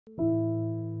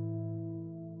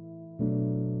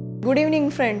Good evening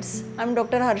friends, I am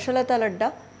Dr. Harshalata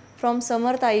Laddha from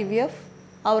Samarth IVF,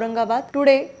 Aurangabad.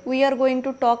 Today we are going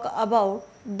to talk about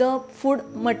the food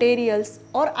materials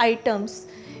or items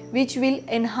which will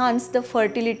enhance the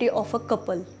fertility of a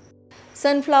couple.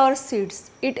 Sunflower seeds,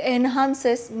 it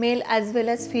enhances male as well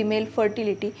as female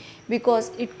fertility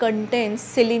because it contains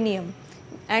selenium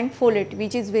and folate,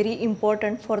 which is very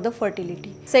important for the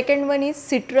fertility. Second one is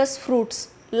citrus fruits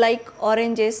like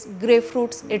oranges,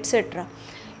 grapefruits, etc.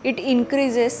 It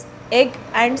increases egg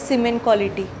and semen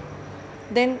quality.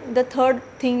 Then the third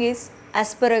thing is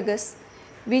asparagus,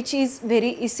 which is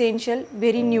very essential,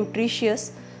 very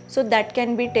nutritious, so that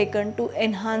can be taken to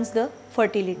enhance the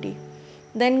fertility.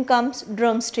 Then comes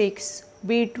drumsticks,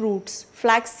 beetroots,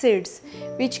 flax seeds,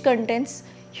 which contains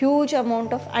huge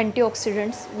amount of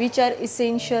antioxidants which are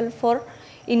essential for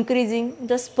increasing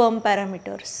the sperm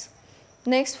parameters.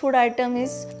 Next food item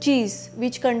is cheese,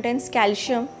 which contains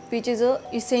calcium, which is a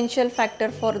essential factor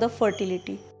for the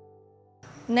fertility.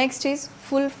 Next is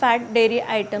full fat dairy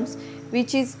items,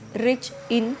 which is rich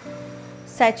in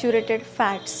saturated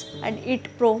fats and it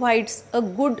provides a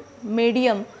good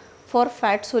medium for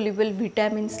fat soluble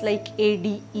vitamins like A,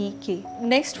 D, E, K.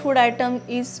 Next food item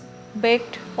is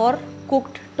baked or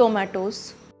cooked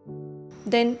tomatoes.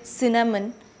 Then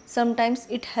cinnamon, sometimes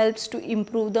it helps to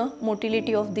improve the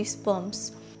motility of the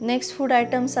sperms. Next food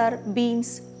items are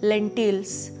beans,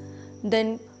 lentils.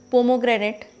 Then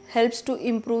pomegranate helps to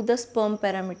improve the sperm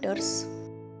parameters.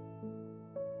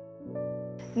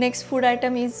 Next food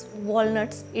item is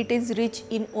walnuts. It is rich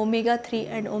in omega-3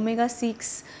 and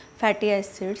omega-6 fatty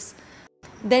acids.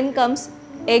 Then comes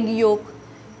egg yolk,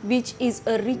 which is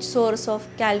a rich source of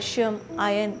calcium,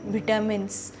 iron,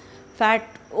 vitamins, fat,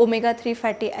 omega-3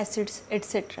 fatty acids,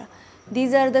 etc.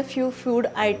 These are the few food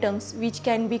items which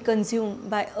can be consumed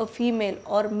by a female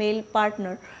or male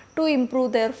partner to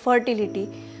improve their fertility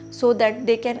so that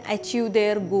they can achieve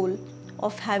their goal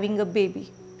of having a baby.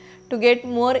 To get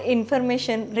more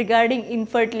information regarding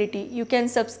infertility, you can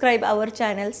subscribe our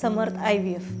channel Samarth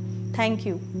IVF. Thank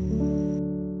you.